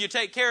make sure you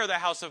take care of the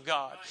house of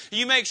God.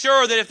 You make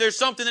sure that if there's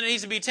something that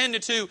needs to be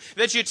tended to,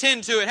 that you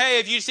tend to it. Hey,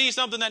 if you see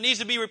something that needs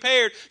to be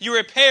repaired, you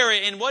repair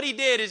it. And what he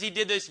did is he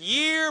did this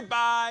year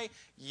by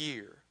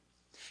year.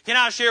 Can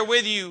I share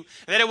with you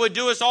that it would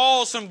do us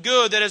all some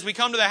good that as we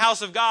come to the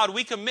house of God,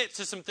 we commit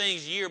to some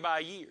things year by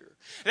year.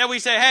 That we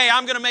say, hey,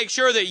 I'm going to make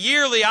sure that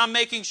yearly I'm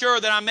making sure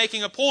that I'm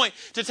making a point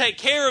to take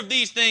care of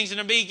these things and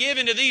to be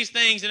given to these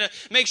things and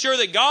to make sure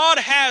that God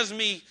has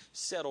me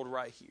settled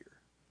right here.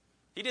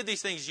 He did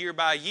these things year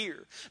by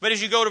year. But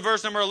as you go to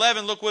verse number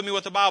 11, look with me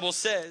what the Bible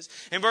says.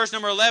 In verse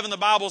number 11, the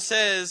Bible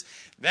says,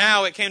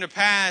 now it came to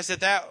pass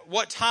at that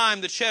what time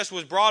the chest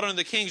was brought into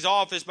the king's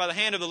office by the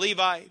hand of the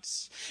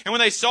Levites. And when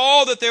they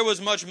saw that there was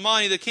much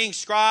money, the king's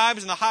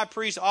scribes and the high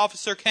priest's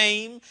officer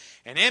came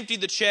and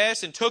emptied the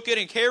chest and took it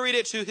and carried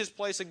it to his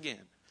place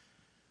again.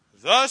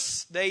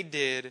 Thus they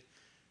did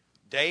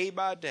day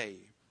by day,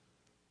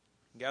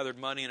 gathered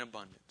money in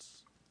abundance.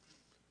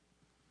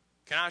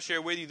 Can I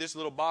share with you this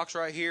little box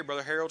right here?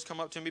 Brother Harold's come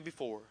up to me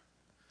before.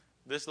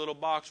 This little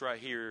box right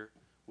here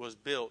was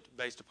built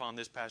based upon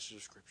this passage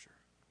of Scripture.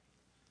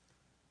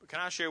 But can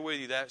I share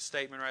with you that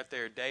statement right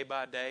there, day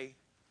by day?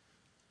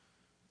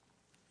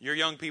 Your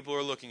young people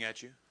are looking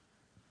at you.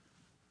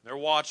 They're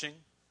watching.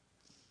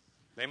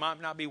 They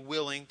might not be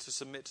willing to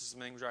submit to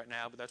some things right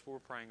now, but that's what we're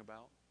praying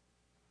about.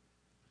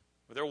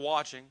 But they're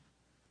watching.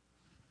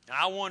 And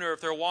I wonder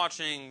if they're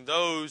watching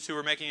those who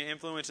are making an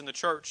influence in the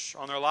church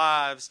on their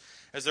lives,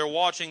 as they're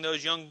watching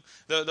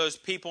those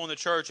people in the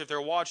church, if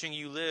they're watching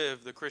you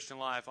live the Christian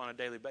life on a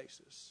daily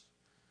basis.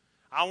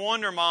 I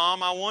wonder,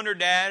 Mom, I wonder,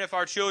 Dad, if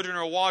our children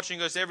are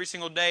watching us every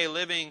single day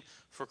living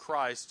for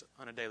Christ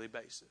on a daily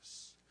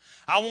basis.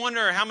 I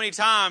wonder how many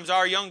times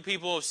our young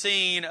people have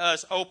seen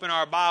us open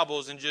our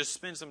Bibles and just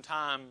spend some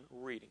time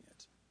reading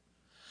it.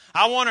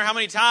 I wonder how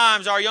many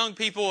times our young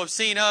people have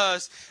seen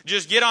us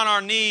just get on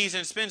our knees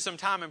and spend some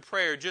time in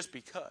prayer just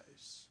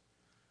because.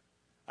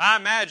 I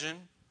imagine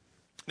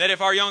that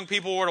if our young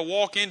people were to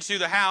walk into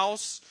the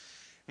house,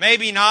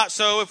 maybe not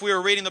so if we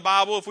were reading the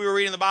Bible. If we were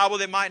reading the Bible,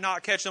 that might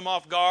not catch them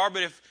off guard.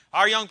 But if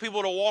our young people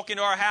were to walk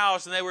into our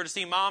house and they were to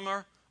see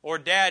Mama or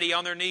Daddy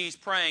on their knees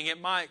praying,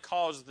 it might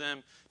cause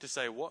them to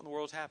say, what in the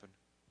world's happened?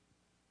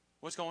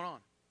 What's going on?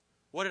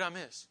 What did I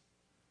miss?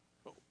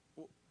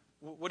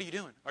 What are you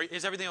doing?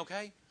 Is everything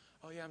okay?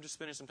 Oh, yeah, I'm just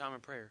spending some time in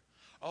prayer.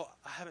 Oh,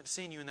 I haven't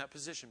seen you in that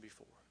position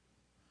before.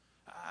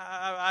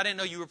 I didn't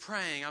know you were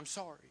praying. I'm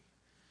sorry.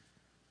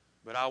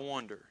 But I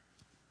wonder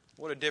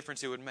what a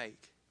difference it would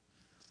make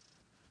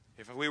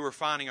if we were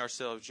finding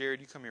ourselves.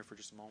 Jared, you come here for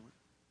just a moment.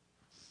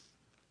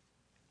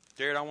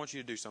 Jared, I want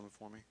you to do something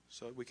for me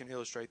so that we can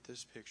illustrate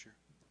this picture.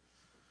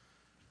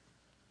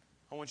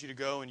 I want you to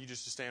go and you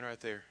just to stand right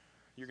there.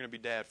 You're going to be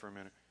Dad for a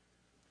minute.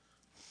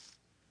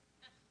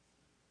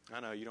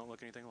 I know, you don't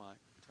look anything like.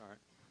 It's all right.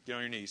 Get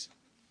on your knees.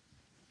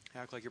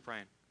 Act like you're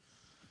praying.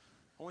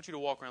 I want you to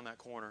walk around that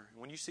corner.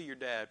 And when you see your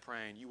dad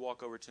praying, you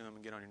walk over to him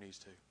and get on your knees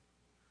too.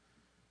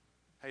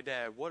 Hey,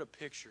 Dad, what a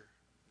picture.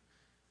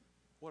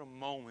 What a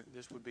moment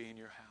this would be in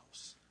your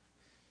house.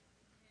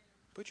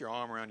 Put your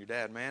arm around your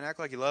dad, man. Act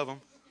like you love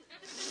him.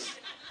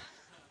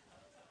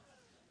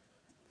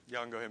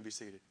 Y'all can go ahead and be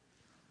seated.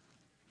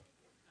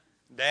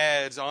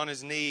 Dad's on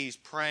his knees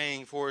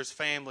praying for his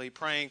family,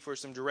 praying for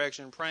some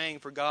direction, praying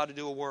for God to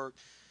do a work.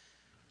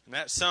 And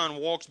that son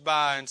walks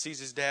by and sees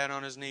his dad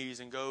on his knees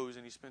and goes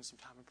and he spends some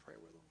time in prayer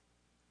with him.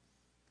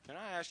 Can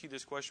I ask you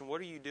this question?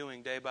 What are you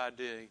doing day by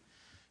day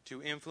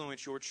to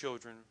influence your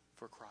children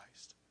for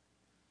Christ?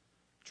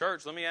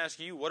 Church, let me ask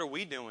you, what are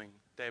we doing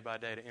day by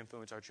day to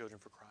influence our children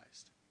for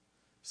Christ?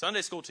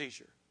 Sunday school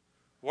teacher,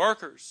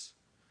 workers,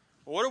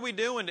 what are we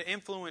doing to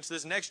influence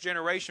this next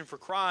generation for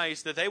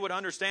Christ that they would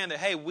understand that,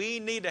 hey, we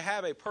need to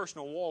have a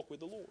personal walk with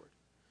the Lord?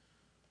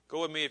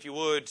 Go with me, if you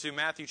would, to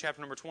Matthew chapter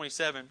number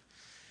 27.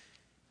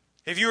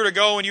 If you were to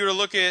go and you were to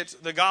look at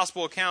the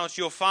gospel accounts,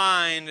 you'll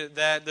find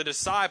that the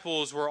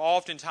disciples were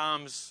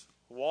oftentimes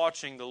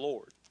watching the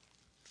Lord.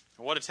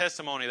 And what a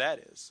testimony that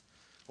is.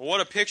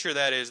 What a picture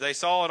that is. They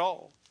saw it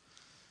all.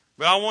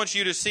 But I want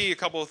you to see a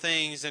couple of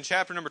things. In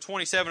chapter number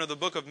 27 of the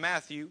book of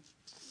Matthew,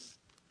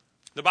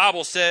 the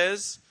Bible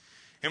says,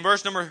 in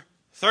verse number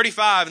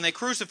 35, and they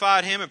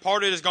crucified him and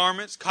parted his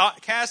garments,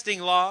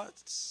 casting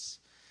lots,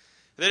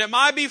 that it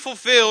might be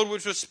fulfilled,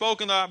 which was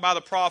spoken by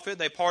the prophet,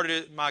 they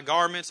parted my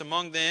garments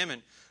among them,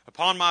 and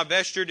upon my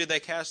vesture did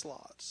they cast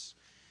lots.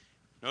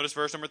 Notice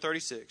verse number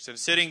 36. And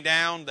sitting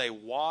down, they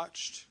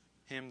watched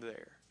him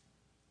there.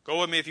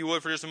 Go with me, if you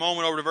would, for just a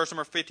moment over to verse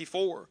number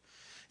 54.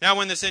 Now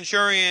when the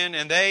centurion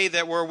and they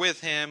that were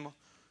with him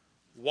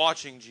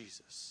watching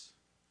Jesus.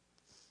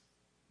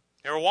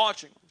 They were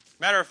watching him.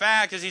 Matter of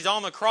fact, as he's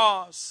on the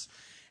cross,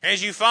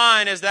 as you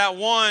find as that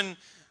one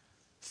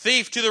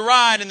thief to the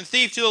right and the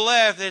thief to the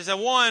left, as the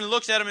one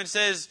looks at him and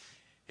says,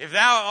 if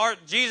thou art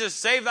Jesus,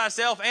 save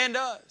thyself and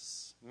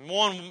us. And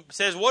one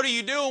says, what are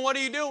you doing? What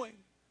are you doing?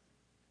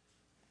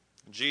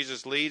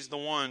 Jesus leads the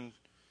one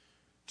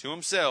to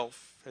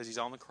himself as he's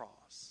on the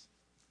cross.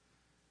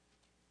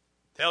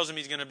 Tells him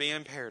he's going to be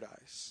in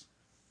paradise.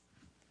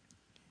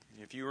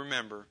 And if you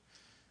remember,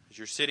 as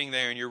you're sitting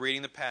there and you're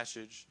reading the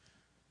passage,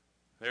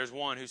 there's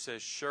one who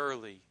says,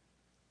 surely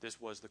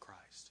this was the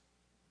Christ.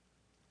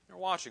 They're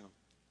watching him.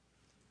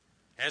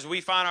 As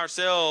we find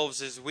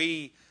ourselves, as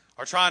we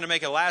are trying to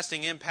make a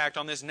lasting impact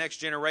on this next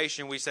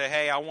generation, we say,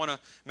 hey, I want to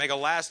make a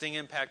lasting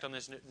impact on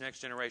this next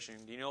generation.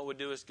 Do you know what would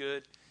do us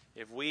good?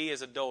 If we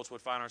as adults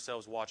would find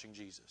ourselves watching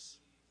Jesus.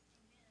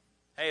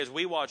 Hey, as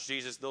we watch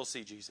Jesus, they'll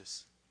see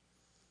Jesus.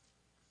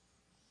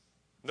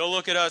 They'll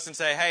look at us and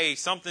say, hey,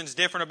 something's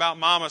different about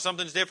Mama,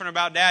 something's different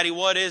about Daddy,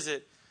 what is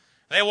it?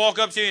 They walk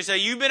up to you and say,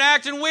 you've been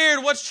acting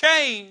weird, what's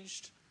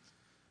changed?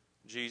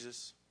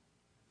 Jesus.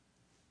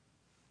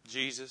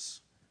 Jesus.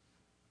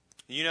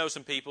 You know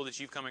some people that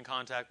you've come in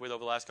contact with over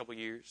the last couple of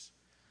years.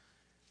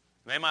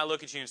 They might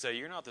look at you and say,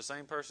 you're not the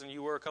same person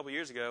you were a couple of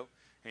years ago.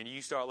 And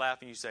you start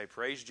laughing, you say,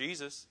 praise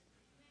Jesus.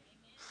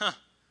 Huh,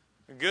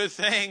 a good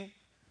thing.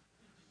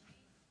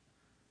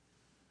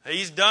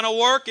 He's done a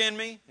work in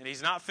me, and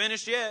He's not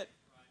finished yet.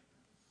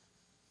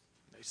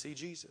 They see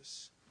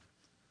Jesus.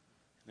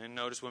 And then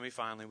notice when we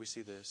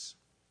see this.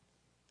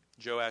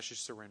 Joash's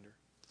surrender.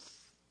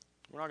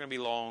 We're not going to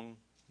be long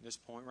at this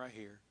point right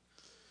here.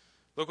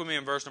 Look with me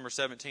in verse number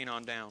 17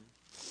 on down.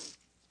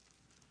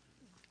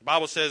 The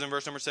Bible says in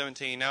verse number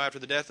 17, now after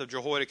the death of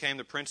Jehoida came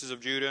the princes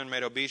of Judah and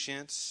made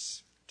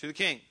obeisance to the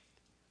king.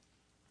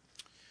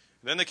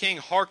 Then the king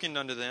hearkened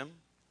unto them.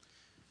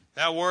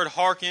 That word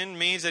hearken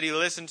means that he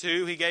listened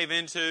to, he gave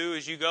into.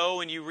 As you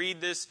go and you read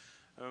this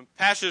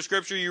passage of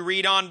Scripture, you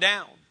read on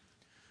down.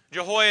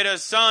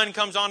 Jehoiada's son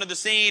comes onto the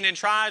scene and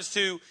tries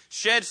to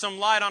shed some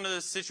light onto the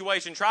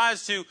situation,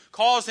 tries to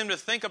cause him to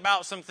think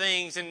about some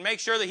things and make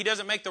sure that he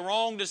doesn't make the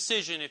wrong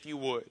decision, if you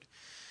would.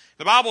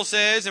 The Bible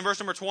says in verse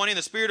number 20,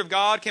 the Spirit of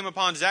God came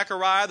upon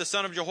Zechariah, the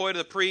son of Jehoiada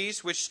the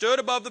priest, which stood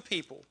above the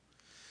people,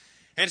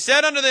 and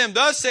said unto them,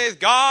 thus saith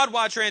God,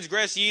 why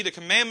transgress ye the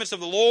commandments of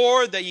the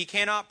Lord, that ye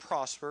cannot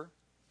prosper?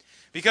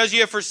 Because ye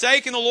have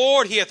forsaken the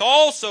Lord, He hath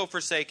also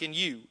forsaken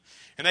you.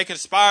 And they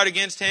conspired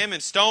against him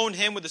and stoned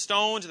him with the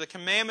stones of the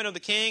commandment of the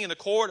king in the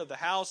court of the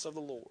house of the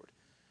Lord.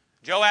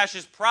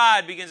 Joash's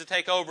pride begins to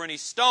take over and he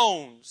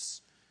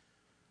stones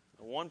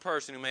the one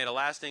person who made a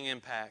lasting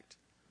impact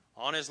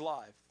on his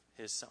life,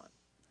 his son.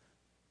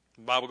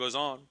 The Bible goes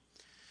on.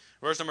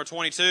 Verse number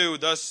 22,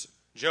 thus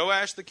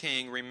Joash the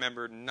king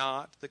remembered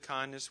not the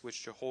kindness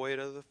which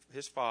Jehoiada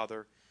his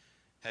father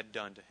had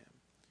done to him,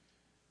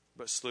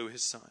 but slew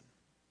his son.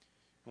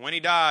 And when he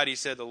died, he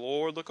said, the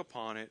Lord look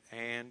upon it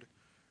and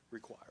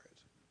require it.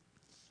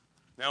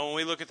 Now, when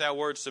we look at that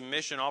word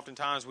submission,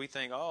 oftentimes we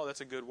think, oh, that's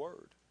a good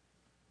word.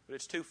 But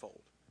it's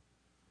twofold.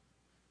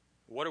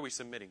 What are we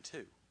submitting to?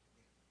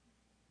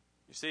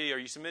 You see, are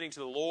you submitting to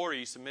the Lord or are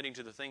you submitting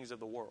to the things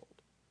of the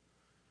world?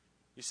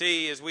 You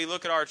see, as we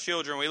look at our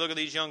children, we look at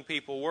these young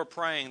people, we're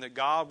praying that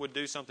God would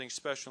do something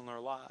special in their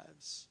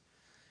lives.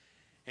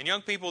 And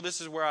young people, this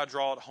is where I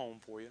draw it home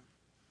for you.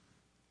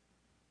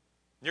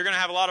 You're going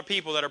to have a lot of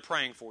people that are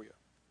praying for you.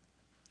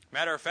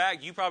 Matter of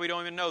fact, you probably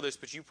don't even know this,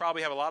 but you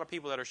probably have a lot of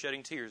people that are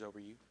shedding tears over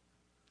you.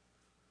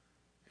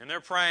 And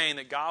they're praying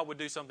that God would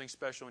do something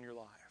special in your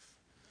life.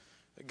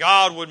 That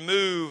God would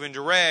move and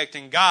direct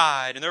and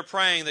guide. And they're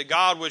praying that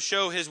God would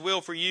show His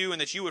will for you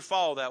and that you would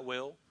follow that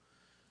will.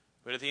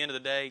 But at the end of the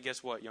day,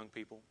 guess what, young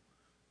people?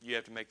 You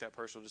have to make that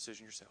personal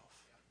decision yourself.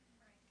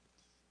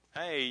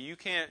 Hey, you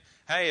can't.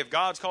 Hey, if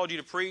God's called you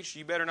to preach,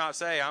 you better not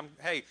say,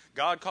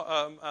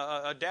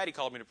 Daddy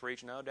called me to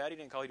preach. No, Daddy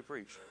didn't call you to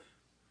preach.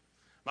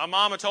 My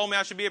mama told me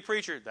I should be a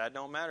preacher. That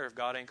don't matter if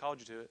God ain't called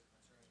you to it.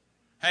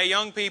 Hey,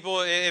 young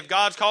people, if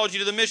God's called you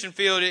to the mission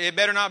field, it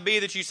better not be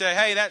that you say,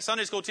 hey, that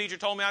Sunday school teacher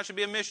told me I should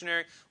be a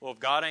missionary. Well, if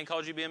God ain't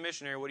called you to be a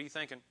missionary, what are you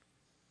thinking?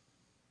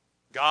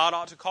 God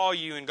ought to call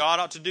you, and God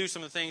ought to do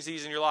some of the things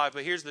He's in your life.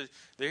 But here's the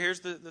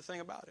thing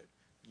about it.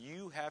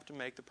 You have to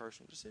make the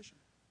personal decision.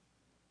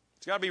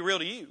 It's got to be real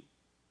to you.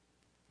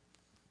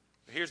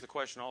 But here's the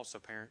question also,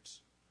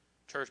 parents,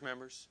 church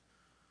members.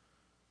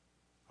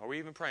 Are we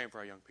even praying for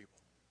our young people?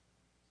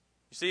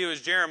 You see, it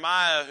was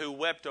Jeremiah who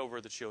wept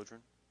over the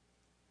children.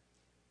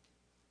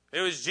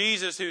 It was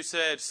Jesus who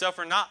said,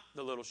 suffer not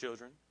the little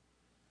children.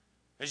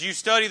 As you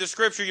study the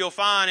Scripture, you'll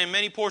find in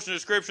many portions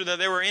of Scripture that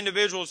there were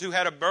individuals who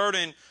had a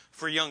burden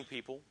for young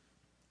people.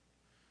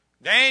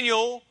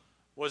 Daniel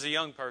was a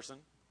young person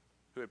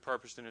who had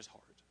purposed in his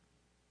heart.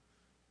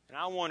 And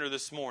I wonder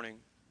this morning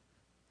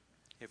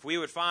if we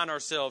would find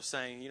ourselves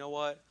saying, you know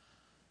what?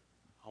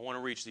 I want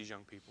to reach these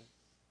young people.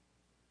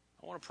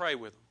 I want to pray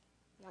with them.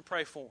 I want to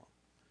pray for them.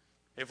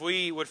 If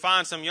we would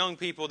find some young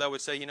people that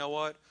would say, you know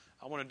what?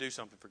 I want to do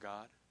something for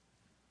God.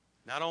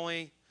 Not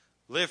only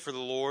live for the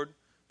Lord,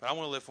 but I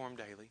want to live for Him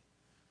daily.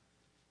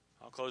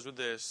 I'll close with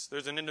this.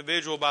 There's an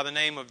individual by the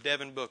name of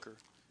Devin Booker.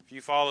 If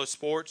you follow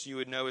sports, you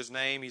would know his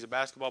name. He's a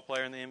basketball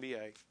player in the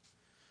NBA.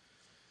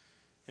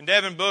 And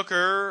Devin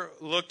Booker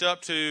looked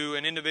up to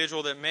an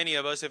individual that many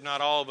of us, if not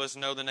all of us,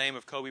 know the name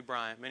of Kobe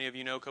Bryant. Many of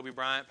you know Kobe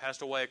Bryant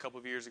passed away a couple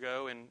of years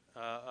ago in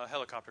a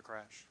helicopter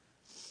crash.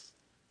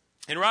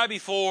 And right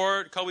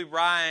before Kobe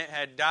Bryant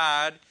had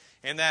died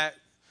in that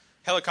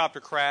helicopter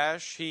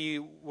crash, he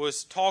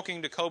was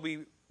talking to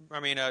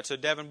to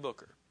Devin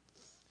Booker.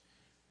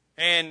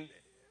 And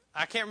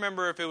I can't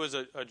remember if it was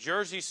a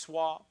jersey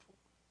swap,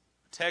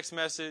 a text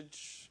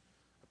message,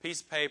 a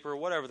piece of paper,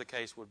 whatever the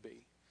case would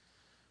be.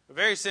 But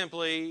very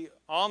simply,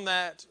 on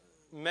that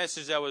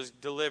message that was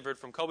delivered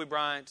from Kobe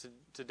Bryant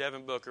to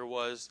Devin Booker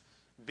was,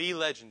 be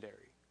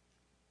legendary.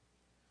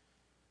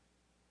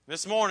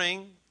 This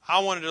morning,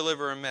 I want to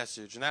deliver a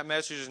message, and that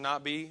message is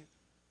not be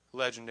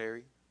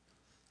legendary.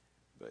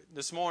 But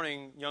this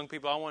morning, young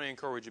people, I want to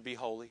encourage you, be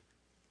holy.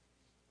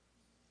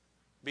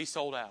 Be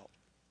sold out.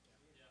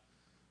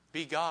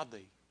 Be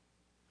godly.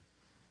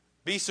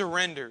 Be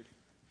surrendered.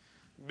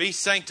 Be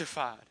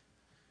sanctified.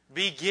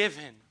 Be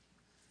given.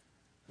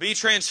 Be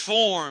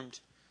transformed.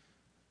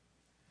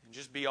 And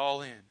just be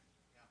all in.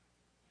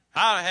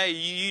 Hey,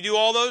 you do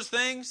all those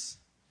things?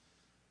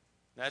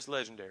 That's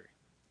legendary.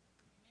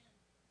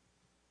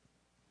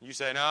 You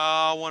say, no,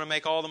 I want to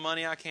make all the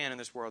money I can in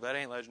this world. That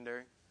ain't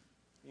legendary.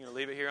 You're going to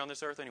leave it here on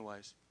this earth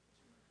anyways.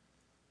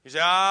 You say,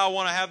 I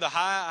want to have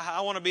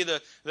I want to be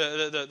the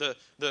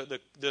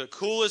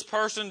coolest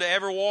person to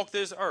ever walk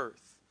this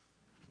earth.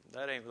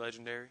 That ain't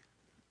legendary.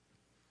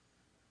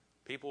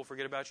 People will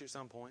forget about you at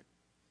some point.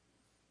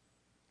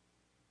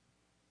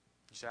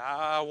 You say,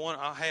 I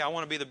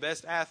want to be the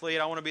best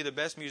athlete. I want to be the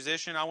best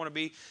musician. I want to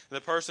be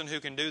the person who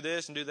can do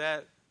this and do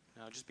that.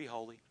 No, just be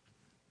holy.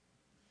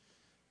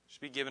 Just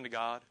be given to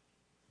God.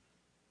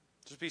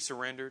 Just be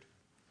surrendered.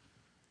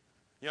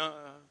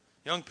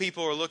 Young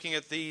people are looking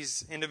at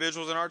these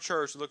individuals in our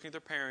church, looking at their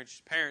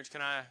parents. Parents,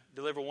 can I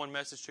deliver one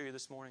message to you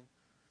this morning?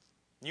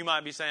 You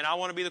might be saying, I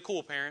want to be the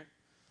cool parent.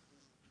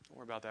 Don't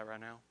worry about that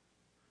right now.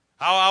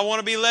 I want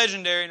to be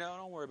legendary. No,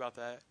 don't worry about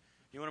that.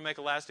 You want to make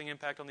a lasting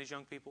impact on these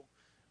young people?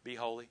 Be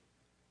holy.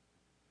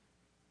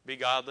 Be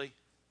godly.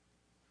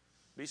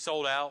 Be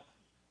sold out.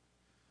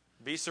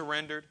 Be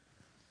surrendered.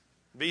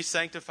 Be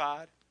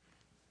sanctified.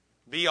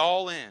 Be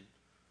all in.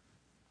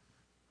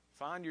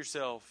 Find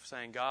yourself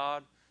saying,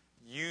 God,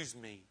 use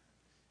me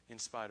in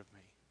spite of me.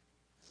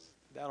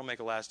 That'll make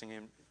a lasting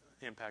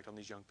impact on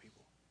these young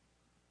people.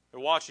 They're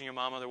watching your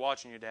mama. They're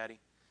watching your daddy.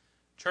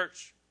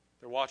 Church,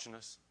 they're watching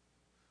us.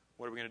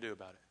 What are we going to do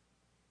about it?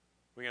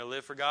 Are we going to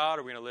live for God,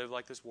 or are we going to live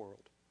like this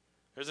world?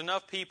 There's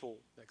enough people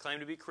that claim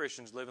to be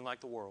Christians living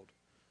like the world.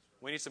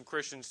 We need some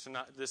Christians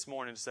this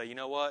morning to say, you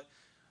know what?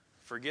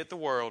 Forget the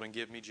world and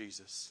give me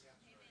Jesus.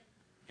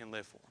 And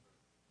live for Him.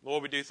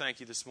 Lord, we do thank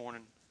you this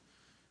morning.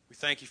 We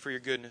thank you for your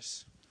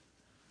goodness.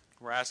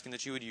 We're asking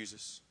that you would use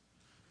us.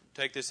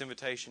 Take this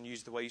invitation,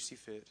 use it the way you see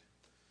fit.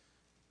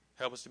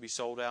 Help us to be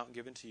sold out and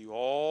given to you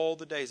all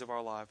the days of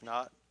our life,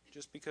 not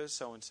just because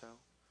so-and-so,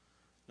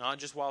 not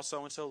just while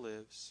so-and-so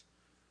lives,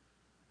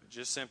 but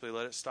just simply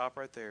let it stop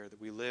right there, that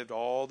we lived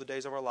all the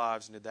days of our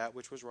lives and did that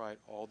which was right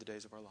all the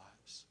days of our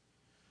lives.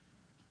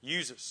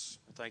 Use us.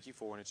 Thank you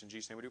for it. And it's in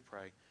Jesus' name we do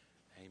pray.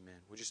 Amen.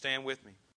 Would you stand with me?